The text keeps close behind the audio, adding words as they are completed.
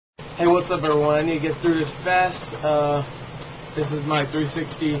Hey, what's up, everyone? I need to get through this fast. This is my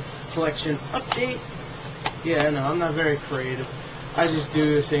 360 collection update. Yeah, no, I'm not very creative. I just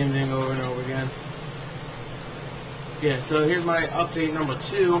do the same thing over and over again. Yeah, so here's my update number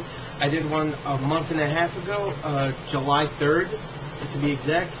 2. I did one a month and a half ago, July 3rd, to be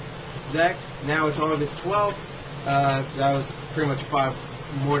exact. Now it's August 12th. That was pretty much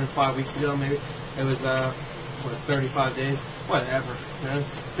more than 5 weeks ago, maybe. It was 35 days, whatever.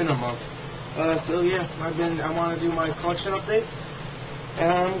 It's been a month. So yeah, I want to do my collection update,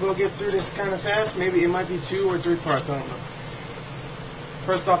 and I'm gonna get through this kind of fast. Maybe it might be 2 or 3 parts. I don't know.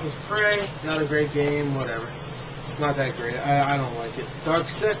 First off is Prey. Not a great game. Whatever. It's not that great. I don't like it. Dark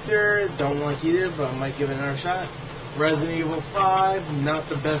Sector. Don't like either, but I might give it another shot. Resident Evil 5. Not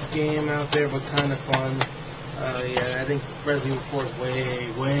the best game out there, but kind of fun. Yeah, I think Resident Evil 4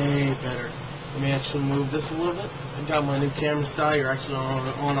 is way better. Let me actually move this a little bit. I got my new camera style. You're actually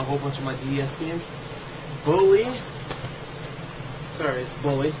on a whole bunch of my DS games. Bully. Sorry, it's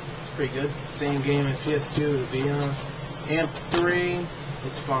Bully. It's pretty good. Same game as PS2, to be honest. Amp 3.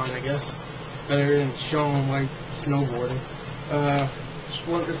 It's fine, I guess. Better than showing like snowboarding.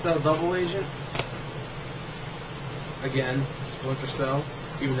 Splinter Cell Double Agent. Again, Splinter Cell.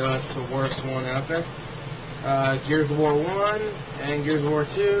 Even though it's the worst one out there. Gears of War 1 and Gears of War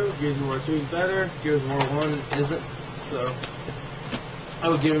 2. Gears of War 2 is better. Gears of War 1 isn't. So I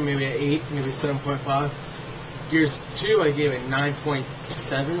would give it maybe an 8, maybe 7.5. Gears 2 I gave it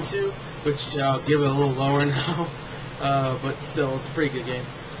 9.72, which I'll give it a little lower now. But still, it's a pretty good game.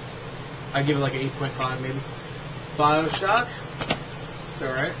 I give it like an 8.5 maybe. BioShock. It's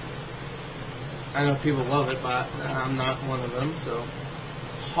alright. I know people love it, but I'm not one of them. So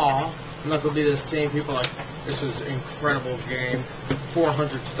I'm not gonna be the same people like, this is an incredible game,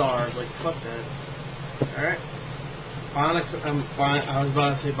 400 stars, like fuck that. Alright. I was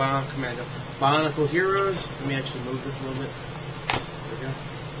about to say Bionic Commando. Bionicle Heroes. Let me actually move this a little bit. There we go.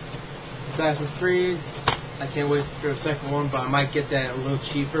 Assassin's Creed. I can't wait for the second one, but I might get that a little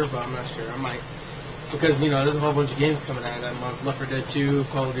cheaper, but I'm not sure. I might. Because, you know, there's a whole bunch of games coming out that month. Left 4 Dead 2,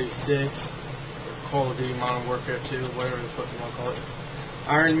 Call of Duty 6, Call of Duty Modern Warfare 2, whatever the fuck you want to call it.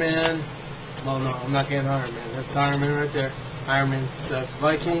 Iron Man. Well, no, I'm not getting Iron Man. That's Iron Man right there. Iron Man sucks.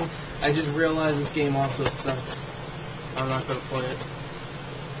 Viking. I just realized this game also sucks. I'm not going to play it.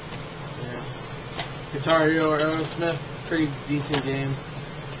 Yeah. Guitar Hero or Aerosmith. Pretty decent game.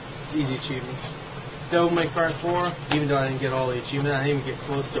 It's easy achievements. Devil May Cry 4. Even though I didn't get all the achievements. I didn't even get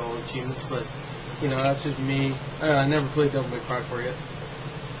close to all the achievements. But, you know, that's just me. I never played Devil May Cry 4 yet.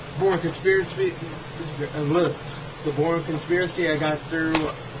 Bourne Conspiracy. The Bourne Conspiracy, I got through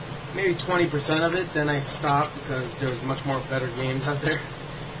maybe 20% of it, then I stopped because there's much more better games out there.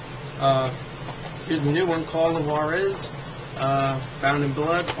 Here's a new one, Call of Juarez, Bound in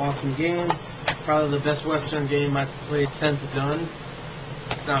Blood, awesome game. Probably the best Western game I've played since Gun.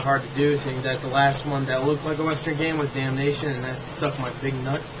 It's not hard to do, seeing that the last one that looked like a Western game was Damnation, and that sucked my big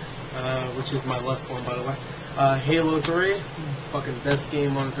nut, which is my left one, by the way. Halo 3, fucking best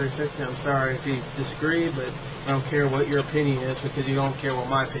game on the 360. I'm sorry if you disagree, but I don't care what your opinion is, because you don't care what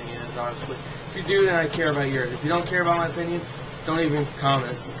my opinion is, obviously. If you do, then I care about yours. If you don't care about my opinion, don't even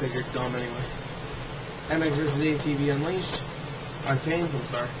comment, because you're dumb anyway. MX vs. ATV Unleashed. Untamed, I'm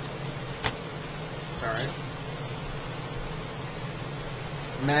sorry. It's alright.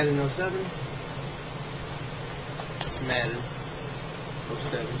 Madden 07. It's Madden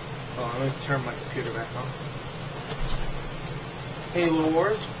 07. Oh, let me turn my computer back on. Halo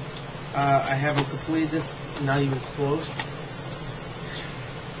Wars. I haven't completed this, not even close.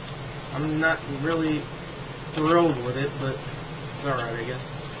 I'm not really thrilled with it, but it's alright, I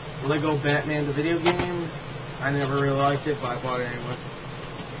guess. Lego Batman, the video game. I never really liked it, but I bought it anyway.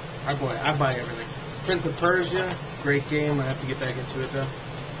 I buy everything. Prince of Persia, great game. I have to get back into it though.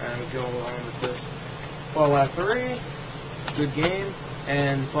 And go along with this. Fallout 3, good game.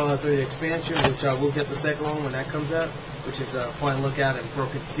 And Fallout 3 the expansion, which I will get the second one when that comes out, which is Point and Lookout and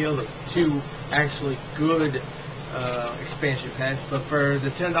Broken Steel, the 2 actually good expansion packs. But for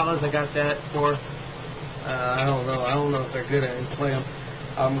the $10 I got that for, I don't know if they're good. I didn't play them.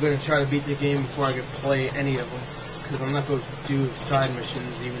 I'm going to try to beat the game before I can play any of them, because I'm not going to do side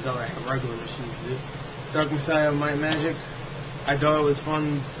missions, even though I have regular missions to do. Dark Messiah of Might and Magic. I thought it was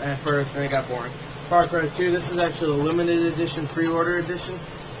fun at first, and it got boring. Far Cry 2, this is actually a limited edition, pre-order edition.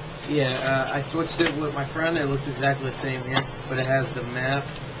 Yeah, I switched it with my friend. It looks exactly the same here, but it has the map,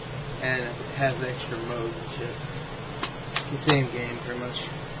 and it has extra modes and shit. It's the same game, pretty much.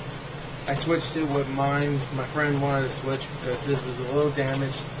 I switched it with mine. My friend wanted to switch because his was a little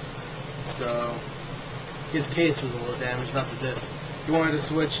damaged, so his case was a little damaged, not the disc. he wanted to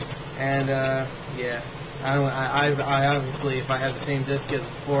switch, and yeah, I obviously, if I have the same disc as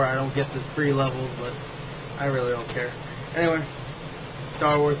before, I don't get the free levels, but I really don't care. Anyway,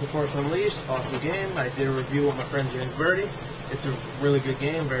 Star Wars: The Force Unleashed, awesome game. I did a review with my friend James Birdie. It's a really good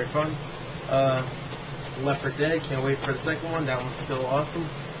game, very fun. Left 4 Dead, can't wait for the second one. That one's still awesome.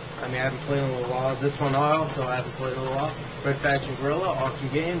 I mean, I haven't played in a little while. This one also I haven't played in a little while. Red Faction Guerrilla, awesome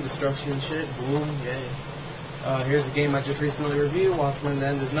game. Destruction shit, boom, yay. Here's a game I just recently reviewed, Watchmen: The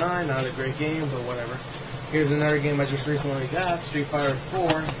End Is Nigh. Not a great game, but whatever. Here's another game I just recently got, Street Fighter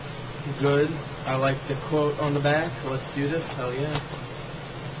 4. Good. I like the quote on the back, let's do this, hell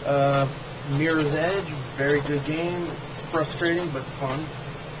yeah. Mirror's Edge, very good game. Frustrating, but fun.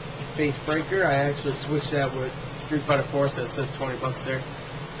 Facebreaker, I actually switched that with Street Fighter 4, so it says $20 there.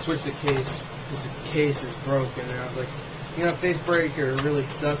 Switched the case, because the case is broken, and I was like, you know, Facebreaker really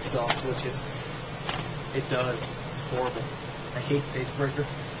sucks, so I'll switch it. It does. It's horrible. I hate Facebreaker.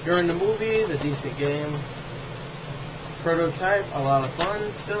 You're in the Movies, a decent game. Prototype, a lot of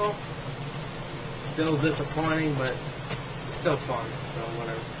fun still. Still disappointing, but still fun, so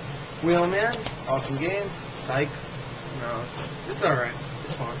whatever. Wheelman, awesome game. Psych. No, it's alright.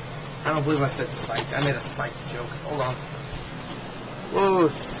 It's fun. I don't believe I said psych. I made a psych joke. Hold on. Whoa,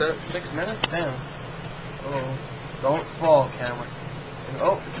 6 minutes? Damn. Oh, don't fall, camera.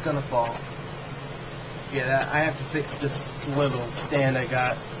 Oh, it's gonna fall. Yeah, I have to fix this little stand I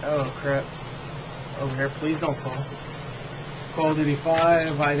got. Oh, crap. Over here, please don't fall. Call of Duty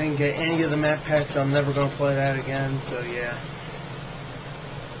 5, I didn't get any of the map packs, so I'm never gonna play that again, so yeah.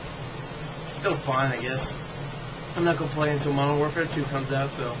 Still fine, I guess. I'm not gonna play until Modern Warfare 2 comes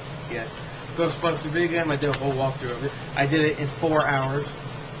out, so yeah. Ghostbusters video game, I did a whole walkthrough of it. I did it in 4 hours.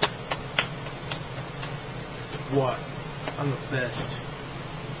 What? I'm the best.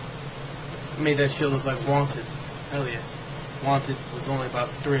 I made that shit look like Wanted. Hell yeah. Wanted was only about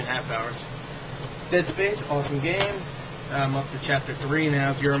 3.5 hours. Dead Space, awesome game. I'm up to chapter 3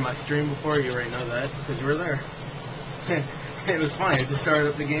 now. If you're on my stream before, you already know that, because you were there. It was funny. I just started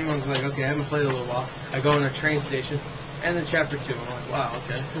up the game, I was like, okay, I haven't played in a little while. I go in a train station, and then chapter 2. I'm like, wow,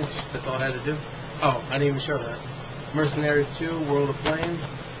 okay. That's all I had to do. Oh, I didn't even show that. Mercenaries 2, World of Flames.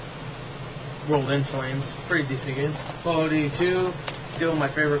 World in Flames. Pretty decent game. Call of Duty 2, still my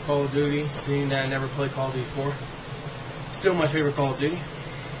favorite Call of Duty, seeing that I never played Call of Duty 4. Still my favorite Call of Duty.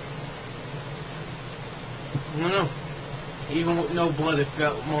 I don't know. Even with no blood, it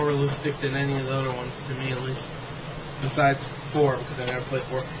felt more realistic than any of the other ones, to me at least. Besides 4, because I never played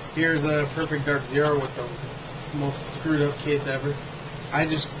 4. Here's a Perfect Dark Zero with the most screwed up case ever. I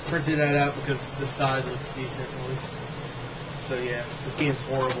just printed that out because the side looks decent at least. So yeah, this game's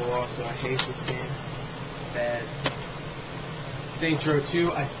horrible also. I hate this game. It's bad. Saints Row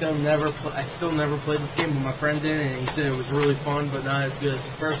 2, I still never played this game, but my friend did, and he said it was really fun, but not as good as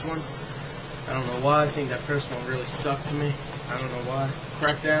the first one. I don't know why. I think that first one really sucked to me. I don't know why.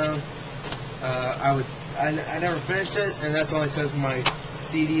 Crackdown. I never finished it, and that's only because my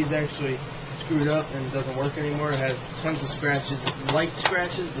CD is actually screwed up and doesn't work anymore. It has tons of scratches, light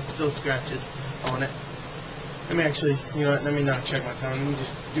scratches, but still scratches on it. Let me actually, you know what, let me not check my time. Let me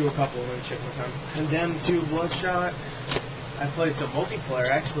just do a couple and then check my time. Condemned 2 Bloodshot. I played some multiplayer,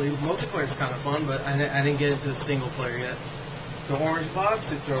 actually. Multiplayer is kind of fun, but I didn't get into the single player yet. The Orange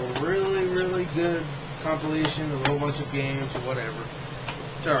Box, it's a really, really good compilation of a whole bunch of games or whatever.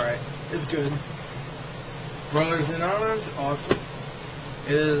 It's alright. It's good. Brothers in Arms, awesome.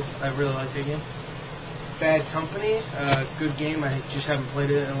 I really like that game. Bad Company, good game. I just haven't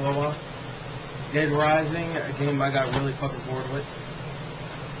played it in a little while. Dead Rising, a game I got really fucking bored with.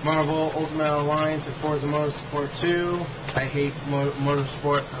 Marvel Ultimate Alliance and Forza Motorsport 2. I hate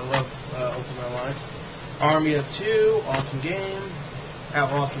Motorsport. I love Ultimate Alliance. Army of 2, awesome game.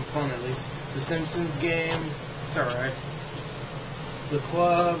 Awesome fun at least. The Simpsons game, it's alright. The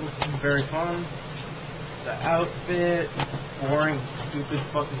Club, very fun. The Outfit, boring, stupid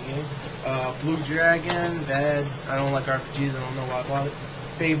fucking game. Blue Dragon, bad. I don't like RPGs, I don't know why I bought it.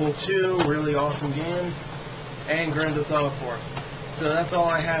 Fable 2, really awesome game. And Grand Theft Auto 4. So that's all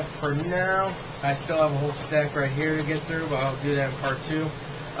I have for now. I still have a whole stack right here to get through, but I'll do that in part 2.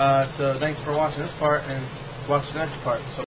 So thanks for watching this part, and watch the next part. So